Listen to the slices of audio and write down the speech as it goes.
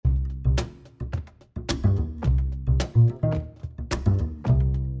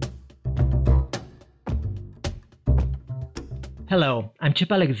Hello, I'm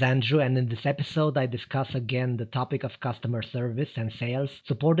Chip Alexandru, and in this episode, I discuss again the topic of customer service and sales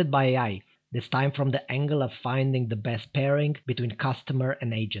supported by AI, this time from the angle of finding the best pairing between customer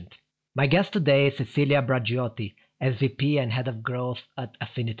and agent. My guest today is Cecilia Bragiotti, SVP and Head of Growth at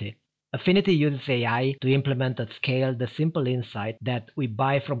Affinity. Affinity uses AI to implement at scale the simple insight that we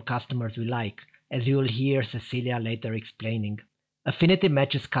buy from customers we like, as you will hear Cecilia later explaining. Affinity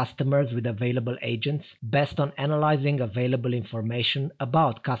matches customers with available agents based on analyzing available information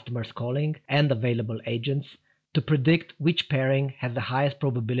about customers calling and available agents to predict which pairing has the highest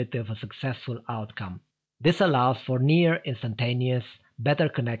probability of a successful outcome. This allows for near instantaneous, better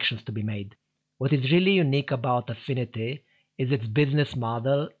connections to be made. What is really unique about Affinity is its business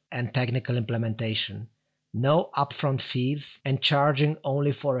model and technical implementation. No upfront fees and charging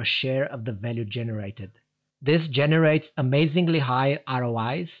only for a share of the value generated. This generates amazingly high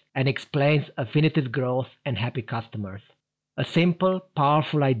ROIs and explains Affinity's growth and happy customers. A simple,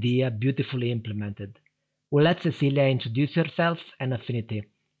 powerful idea beautifully implemented. We'll let Cecilia introduce herself and Affinity.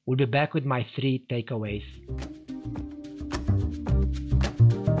 We'll be back with my 3 takeaways.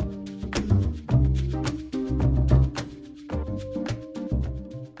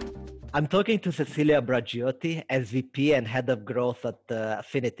 I'm talking to Cecilia Bragiotti, SVP and Head of Growth at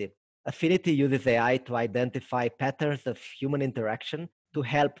Affinity. Affinity uses AI to identify patterns of human interaction to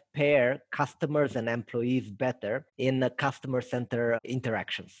help pair customers and employees better in customer-centered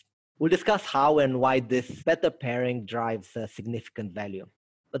interactions. We'll discuss how and why this better pairing drives significant value.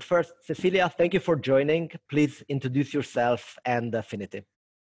 But first, Cecilia, thank you for joining. Please introduce yourself and Affinity.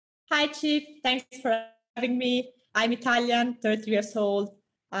 Hi, Chief. Thanks for having me. I'm Italian, 30 years old.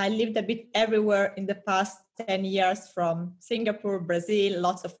 I lived a bit everywhere in the past 10 years, from Singapore, Brazil,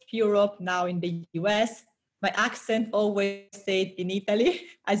 lots of Europe, now in the US. My accent always stayed in Italy,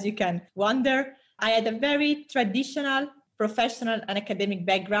 as you can wonder. I had a very traditional, professional and academic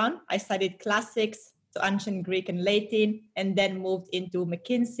background. I studied classics, so ancient Greek and Latin, and then moved into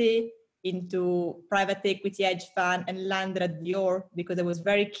McKinsey, into private equity hedge fund, and landed at Dior because I was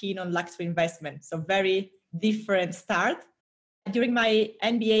very keen on luxury investment. So very different start. During my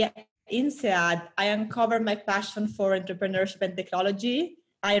MBA INSEAD, I uncovered my passion for entrepreneurship and technology.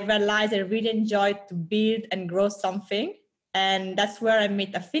 I realized I really enjoyed to build and grow something. And that's where I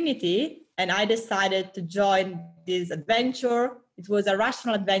met Affinity. And I decided to join this adventure. It was a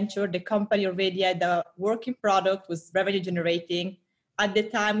rational adventure. The company already had a working product, was revenue generating. At the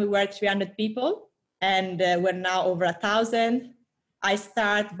time, we were 300 people, and we're now over 1,000. I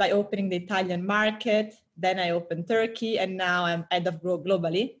started by opening the Italian market. Then I opened Turkey, and now I'm head of growth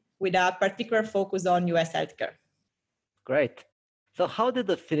globally with a particular focus on US healthcare. Great. So how did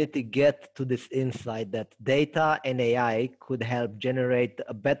Affinity get to this insight that data and AI could help generate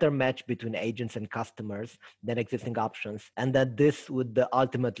a better match between agents and customers than existing options, and that this would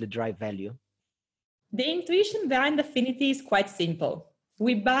ultimately drive value? The intuition behind Affinity is quite simple.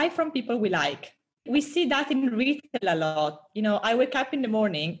 We buy from people we like. We see that in retail a lot. I wake up in the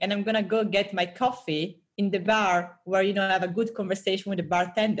morning and I'm going to go get my coffee in the bar where, I have a good conversation with the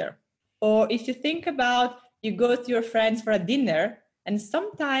bartender. Or if you think about, you go to your friends for a dinner, and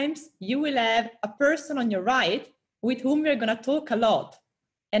sometimes you will have a person on your right with whom you're going to talk a lot.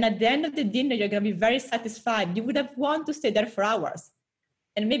 And at the end of the dinner, you're going to be very satisfied. You would have wanted to stay there for hours.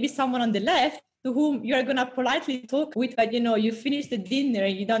 And maybe someone on the left to whom you're going to politely talk with, but you finish the dinner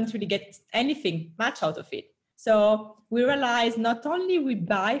and you don't really get anything much out of it. So we realize not only we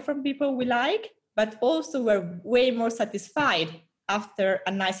buy from people we like, but also we're way more satisfied after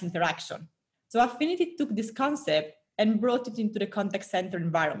a nice interaction. So Affinity took this concept and brought it into the contact center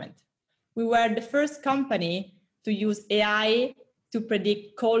environment. We were the first company to use AI to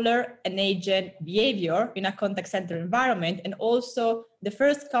predict caller and agent behavior in a contact center environment, and also the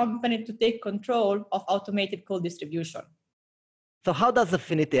first company to take control of automated call distribution. So how does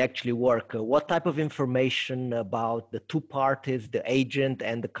Affinity actually work? What type of information about the two parties, the agent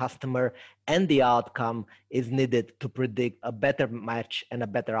and the customer, and the outcome is needed to predict a better match and a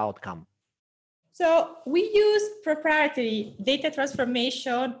better outcome? So we use proprietary data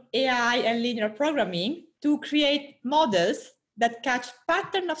transformation, AI, and linear programming to create models that catch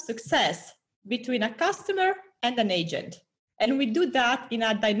pattern of success between a customer and an agent. And we do that in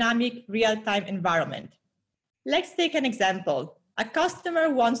a dynamic real-time environment. Let's take an example. A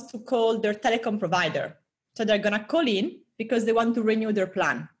customer wants to call their telecom provider. So they're going to call in because they want to renew their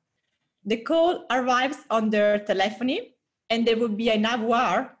plan. The call arrives on their telephony, and there will be an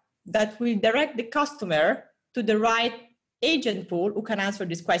avoir that will direct the customer to the right agent pool who can answer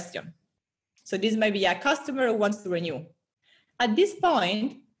this question. So this might be a customer who wants to renew. At this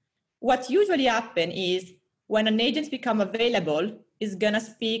point, what usually happens is when an agent becomes available, is going to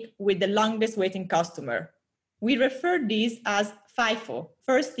speak with the longest waiting customer. We refer this as FIFO,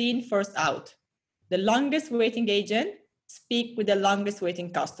 first in, first out. The longest waiting agent speak with the longest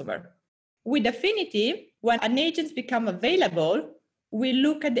waiting customer. With Affinity, when an agent becomes available, we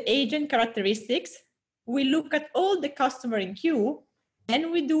look at the agent characteristics, we look at all the customer in queue,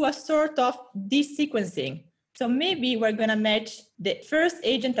 and we do a sort of desequencing. So maybe we're going to match the first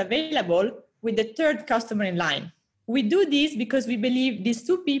agent available with the third customer in line. We do this because we believe these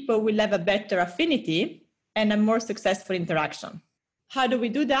two people will have a better affinity and a more successful interaction. How do we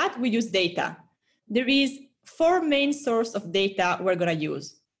do that? We use data. There is 4 main sources of data we're going to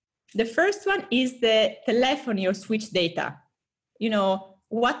use. The first one is the telephony or switch data.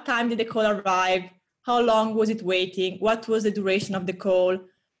 What time did the call arrive? How long was it waiting? What was the duration of the call?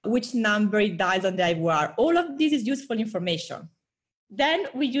 Which number it dialed on the IVR? All of this is useful information. Then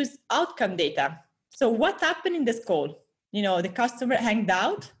we use outcome data. So what happened in this call? The customer hanged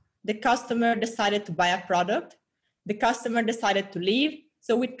out. The customer decided to buy a product. The customer decided to leave.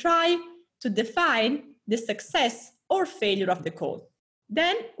 So we try to define the success or failure of the call.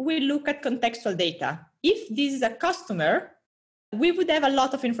 Then we look at contextual data. If this is a customer, we would have a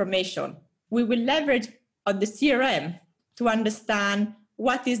lot of information. We will leverage on the CRM to understand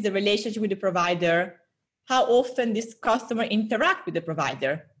what is the relationship with the provider, how often this customer interact with the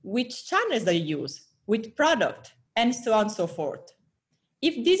provider, which channels they use, which product, and so on and so forth.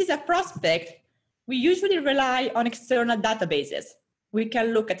 If this is a prospect, we usually rely on external databases. We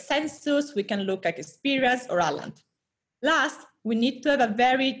can look at Census, we can look at Experience or Allant. Last, we need to have a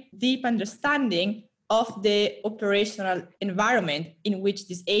very deep understanding of the operational environment in which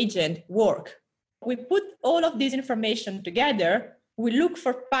this agent works. We put all of this information together, we look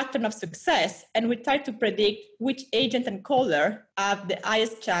for pattern of success, and we try to predict which agent and caller have the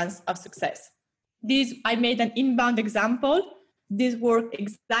highest chance of success. I made an inbound example. This works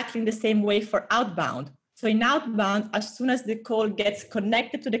exactly in the same way for outbound. So in outbound, as soon as the call gets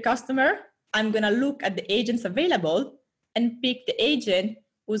connected to the customer, I'm going to look at the agents available and pick the agent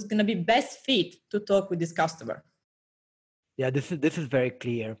who's going to be best fit to talk with this customer. Yeah, this is very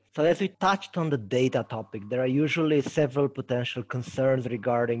clear. So as we touched on the data topic, there are usually several potential concerns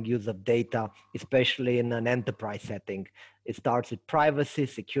regarding use of data, especially in an enterprise setting. It starts with privacy,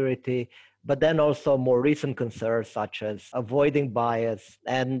 security, but then also more recent concerns such as avoiding bias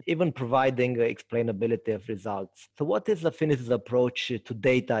and even providing explainability of results. So what is Affinity's approach to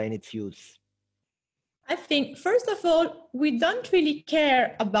data in its use? I think, first of all, we don't really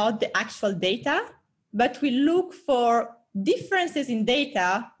care about the actual data, but we look for differences in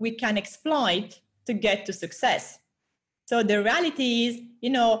data we can exploit to get to success. So the reality is,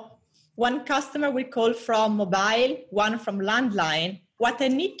 one customer will call from mobile, one from landline. What I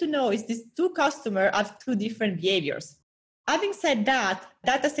need to know is these two customers have 2 different behaviors. Having said that,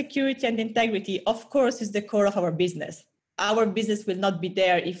 data security and integrity, of course, is the core of our business. Our business will not be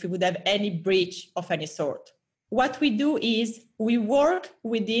there if we would have any breach of any sort. What we do is we work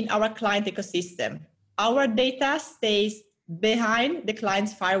within our client ecosystem. Our data stays behind the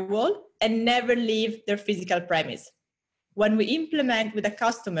client's firewall and never leave their physical premise. When we implement with a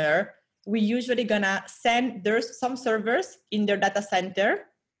customer, we're usually gonna send some servers in their data center,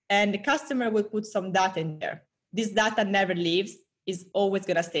 and the customer will put some data in there. This data never leaves, is always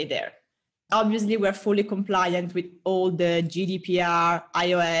gonna stay there. Obviously, we're fully compliant with all the GDPR,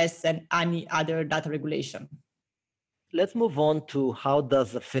 iOS, and any other data regulation. Let's move on to how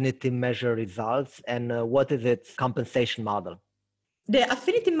does Affinity measure results and what is its compensation model? The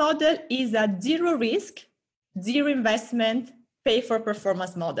Affinity model is a zero risk, zero investment, pay for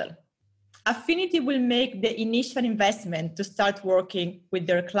performance model. Affinity will make the initial investment to start working with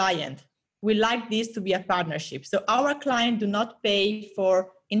their client. We like this to be a partnership. So our client do not pay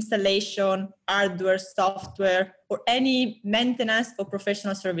for installation, hardware, software, or any maintenance or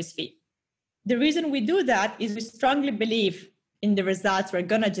professional service fee. The reason we do that is we strongly believe in the results we're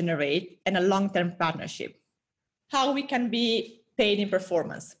going to generate and a long-term partnership. How we can be paid in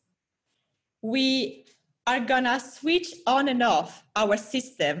performance. We are going to switch on and off our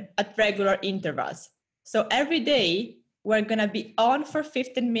system at regular intervals. So every day, we're going to be on for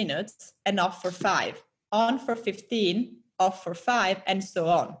 15 minutes and off for 5, on for 15, off for 5, and so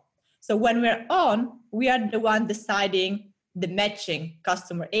on. So when we're on, we are the one deciding the matching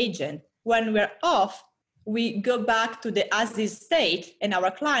customer agent. When we're off, we go back to the as-is state, and our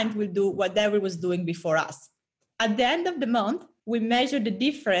client will do whatever it was doing before us. At the end of the month, we measure the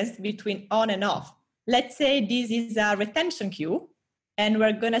difference between on and off. Let's say this is a retention queue, and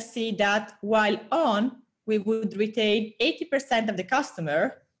we're going to see that while on, we would retain 80% of the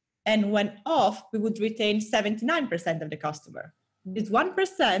customer, And when off, we would retain 79% of the customer. This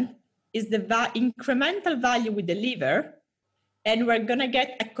 1% is the incremental value we deliver, and we're going to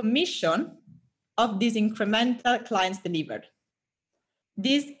get a commission of these incremental clients delivered.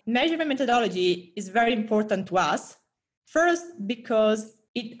 This measurement methodology is very important to us. First, because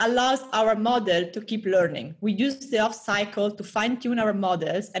it allows our model to keep learning. We use the off cycle to fine-tune our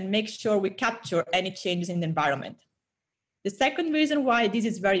models and make sure we capture any changes in the environment. The second reason why this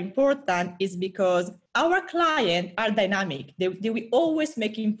is very important is because our clients are dynamic. They will always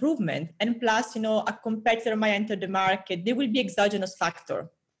make improvement. And plus, a competitor might enter the market. There will be exogenous factor.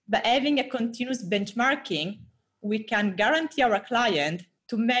 By having a continuous benchmarking, we can guarantee our client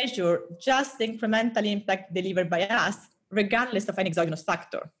to measure just the incremental impact delivered by us, regardless of an exogenous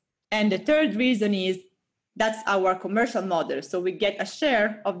factor. And the third reason is that's our commercial model. So we get a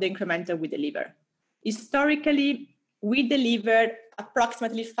share of the incremental we deliver. Historically, we delivered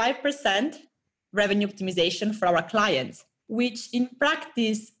approximately 5% revenue optimization for our clients, which in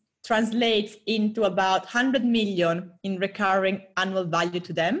practice translates into about 100 million in recurring annual value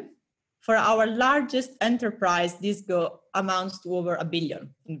to them. For our largest enterprise, this amounts to over 1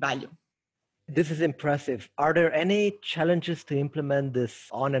 billion in value. This is impressive. Are there any challenges to implement this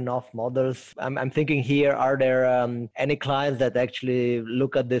on and off models? I'm thinking here, are there any clients that actually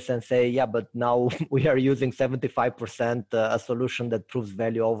look at this and say, yeah, but now we are using 75% a solution that proves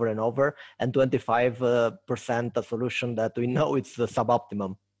value over and over, and 25% a solution that we know it's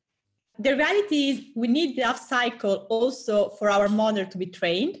suboptimum? The reality is we need the off cycle also for our model to be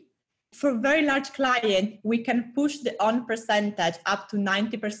trained. For very large clients, we can push the on percentage up to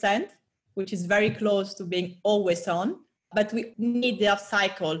 90%. Which is very close to being always on, but we need the off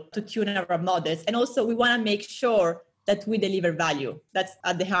cycle to tune our models. And also we want to make sure that we deliver value. That's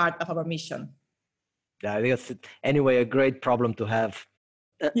at the heart of our mission. Yeah, I think it's anyway a great problem to have.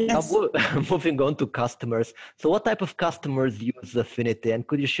 Yes. Now, moving on to customers. So what type of customers use Affinity, and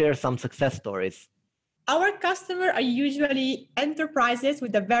could you share some success stories? Our customers are usually enterprises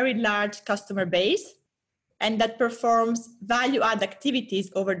with a very large customer base, and that performs value-add activities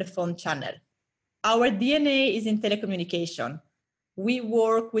over the phone channel. Our DNA is in telecommunication. We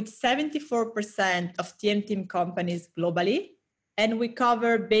work with 74% of TM companies globally, and we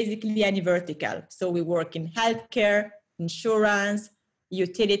cover basically any vertical. So we work in healthcare, insurance,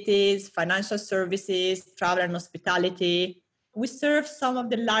 utilities, financial services, travel and hospitality. We serve some of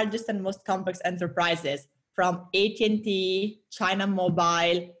the largest and most complex enterprises from AT&T, China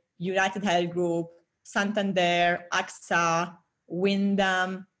Mobile, United Health Group, Santander, AXA,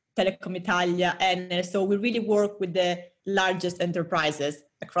 Wyndham, Telecom Italia. And so we really work with the largest enterprises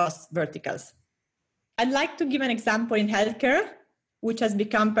across verticals. I'd like to give an example in healthcare, which has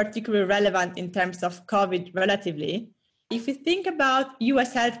become particularly relevant in terms of COVID relatively. If you think about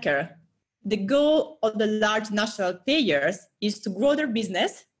US healthcare, the goal of the large national payers is to grow their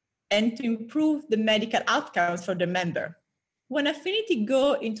business and to improve the medical outcomes for their member. When Affinity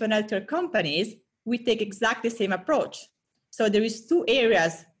go into an healthcare companies, we take exactly the same approach. So there is two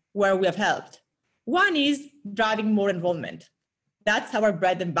areas where we have helped. One is driving more enrollment. That's our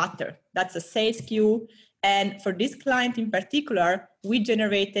bread and butter. That's a sales queue. And for this client in particular, we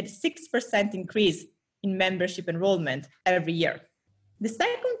generated 6% increase in membership enrollment every year. The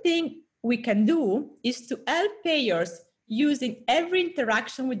second thing we can do is to help payers using every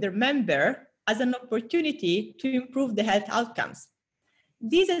interaction with their member as an opportunity to improve the health outcomes.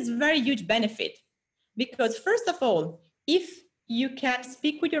 This is a very huge benefit. Because first of all, if you can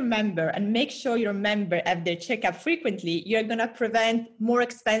speak with your member and make sure your member have their checkup frequently, you're going to prevent more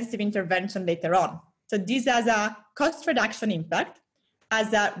expensive intervention later on. So this has a cost reduction impact,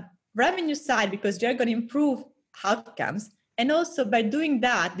 as a revenue side, because you're going to improve outcomes. And also by doing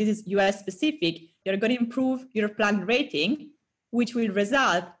that, this is US specific, you're going to improve your plan rating, which will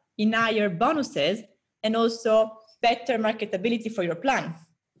result in higher bonuses and also better marketability for your plan.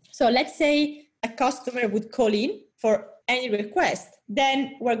 So let's say a customer would call in for any request,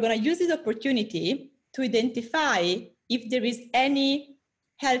 then we're going to use this opportunity to identify if there is any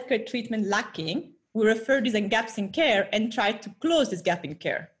healthcare treatment lacking. We refer this as gaps in care and try to close this gap in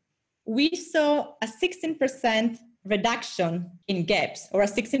care. We saw a 16% reduction in gaps, or a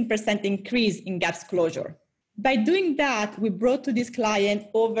 16% increase in gaps closure. By doing that, we brought to this client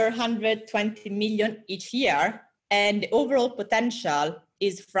over 120 million each year, and the overall potential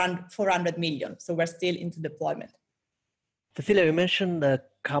is from 400 million. So we're still into deployment. Cecilia, you mentioned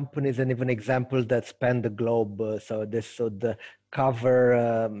companies and even examples that span the globe, so this would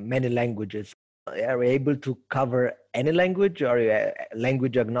cover many languages. Are you able to cover any language? Are you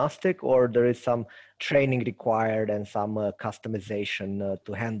language agnostic, or there is some training required and some customization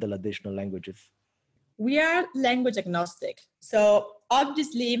to handle additional languages? We are language agnostic. So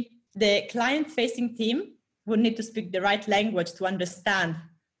obviously, the client-facing team would need to speak the right language to understand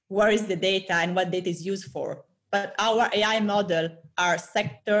where is the data and what data is used for. But our AI model are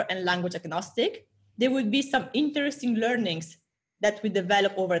sector and language agnostic. There would be some interesting learnings that we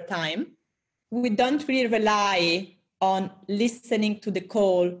develop over time. We don't really rely on listening to the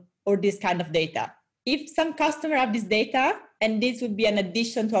call or this kind of data. If some customer have this data, and this would be an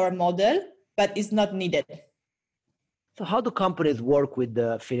addition to our model, but it's not needed. So how do companies work with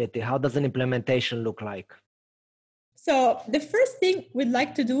the Affinity? How does an implementation look like? So the first thing we'd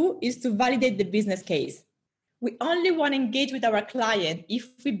like to do is to validate the business case. We only want to engage with our client if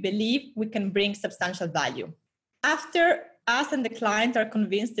we believe we can bring substantial value. After us and the client are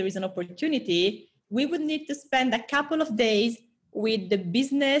convinced there is an opportunity, we would need to spend a couple of days with the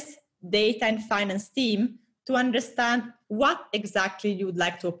business, data, and finance team to understand what exactly you would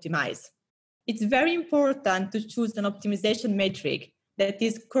like to optimize. It's very important to choose an optimization metric that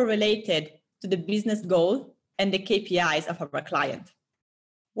is correlated to the business goal and the KPIs of our client.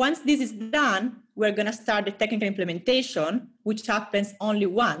 Once this is done, we're going to start the technical implementation, which happens only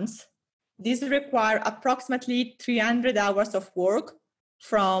once. This requires approximately 300 hours of work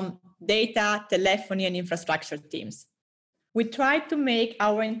from data, telephony, and infrastructure teams. We try to make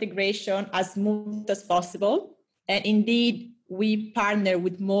our integration as smooth as possible. And indeed, we partner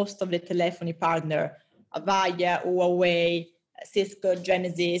with most of the telephony partners, Avaya, Huawei, Cisco,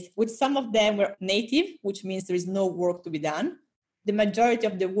 Genesys. With some of them, we're native, which means there is no work to be done. The majority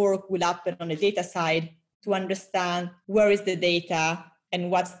of the work will happen on the data side to understand where is the data and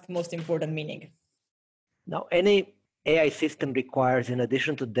what's the most important meaning. Now, any AI system requires, in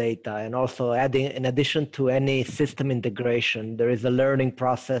addition to data and also adding, in addition to any system integration, there is a learning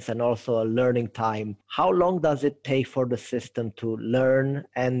process and also a learning time. How long does it take for the system to learn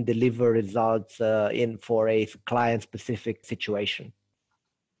and deliver results for a client-specific situation?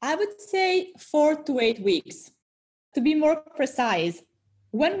 I would say 4 to 8 weeks. To be more precise,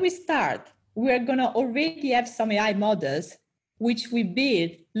 when we start, we are going to already have some AI models which we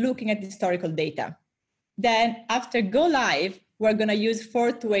build looking at historical data. Then after go live, we're going to use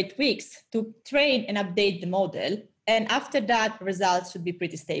 4 to 8 weeks to train and update the model. And after that, results should be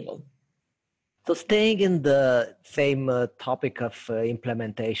pretty stable. So staying in the same topic of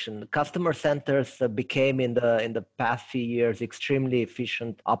implementation, customer centers became in the past few years extremely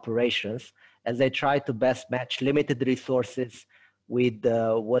efficient operations as they try to best match limited resources with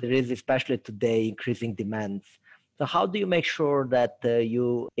what it is, especially today, increasing demands. So how do you make sure that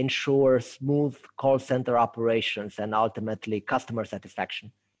you ensure smooth call center operations and ultimately customer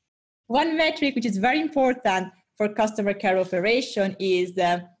satisfaction? One metric which is very important for customer care operation is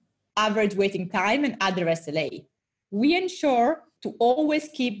the average waiting time and other SLA. We ensure to always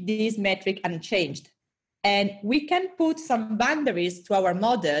keep this metric unchanged. And we can put some boundaries to our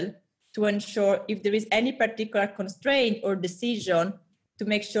model to ensure if there is any particular constraint or decision to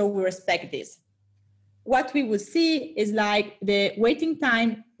make sure we respect this. What we will see is like the waiting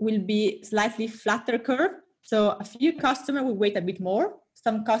time will be slightly flatter curve. So a few customers will wait a bit more.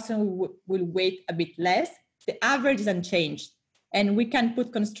 Some customers will wait a bit less. The average is unchanged. And we can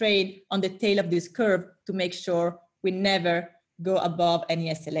put constraint on the tail of this curve to make sure we never go above any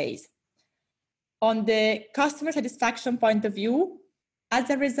SLAs. On the customer satisfaction point of view, as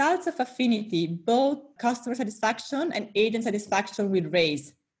a result of Affinity, both customer satisfaction and agent satisfaction will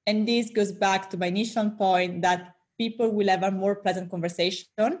raise. And this goes back to my initial point that people will have a more pleasant conversation,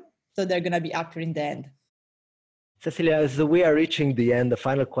 so they're going to be happier in the end. Cecilia, as we are reaching the end, the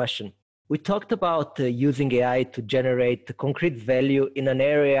final question. We talked about using AI to generate concrete value in an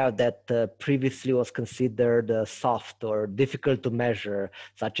area that previously was considered soft or difficult to measure,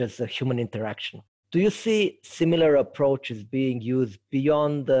 such as human interaction. Do you see similar approaches being used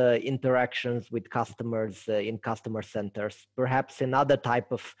beyond the interactions with customers in customer centers, perhaps in other type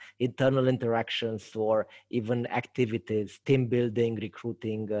of internal interactions or even activities, team building,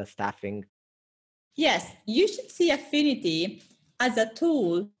 recruiting, staffing? Yes, you should see Affinity as a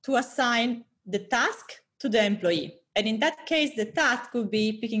tool to assign the task to the employee. And in that case, the task could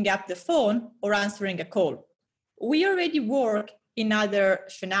be picking up the phone or answering a call. We already work in other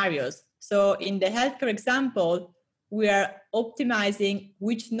scenarios. So in the healthcare example, we are optimizing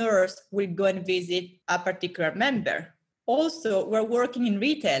which nurse will go and visit a particular member. Also, we're working in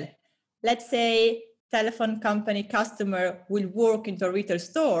retail. Let's say telephone company customer will walk into a retail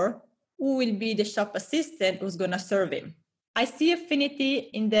store. Who will be the shop assistant who's going to serve him? I see affinity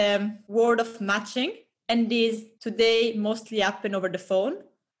in the world of matching, and this today mostly happen over the phone.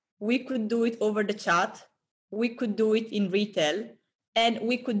 We could do it over the chat, we could do it in retail, and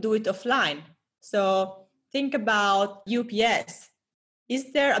we could do it offline. So think about UPS.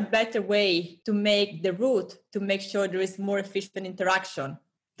 Is there a better way to make the route to make sure there is more efficient interaction?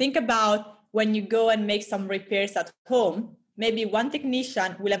 Think about when you go and make some repairs at home, maybe one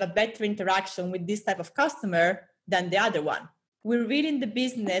technician will have a better interaction with this type of customer than the other one. We're really in the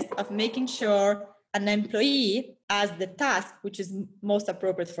business of making sure an employee has the task which is most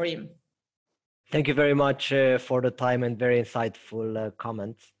appropriate for him. Thank you very much for the time and very insightful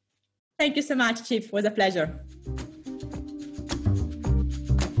comments. Thank you so much, Chief. It was a pleasure.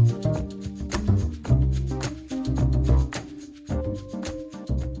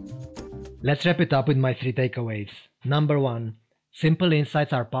 Let's wrap it up with my 3 takeaways. Number 1, simple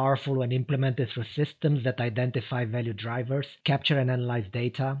insights are powerful when implemented through systems that identify value drivers, capture and analyze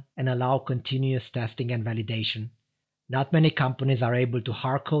data, and allow continuous testing and validation. Not many companies are able to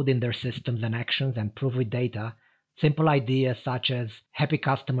hard-code in their systems and actions and prove with data simple ideas such as happy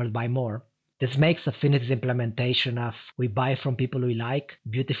customers buy more. This makes Affinity's implementation of we buy from people we like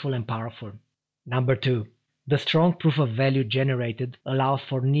beautiful and powerful. Number 2, the strong proof of value generated allows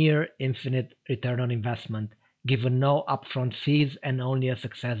for near infinite return on investment, given no upfront fees and only a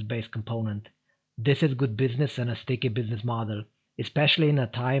success-based component. This is good business and a sticky business model, especially in a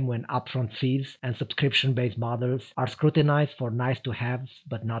time when upfront fees and subscription-based models are scrutinized for nice-to-haves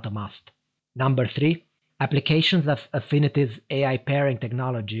but not a must. Number 3, applications of Affinity's AI pairing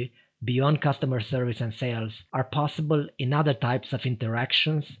technology beyond customer service and sales are possible in other types of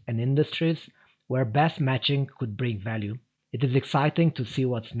interactions and industries where best matching could bring value. It is exciting to see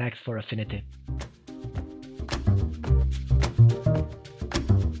what's next for Affinity.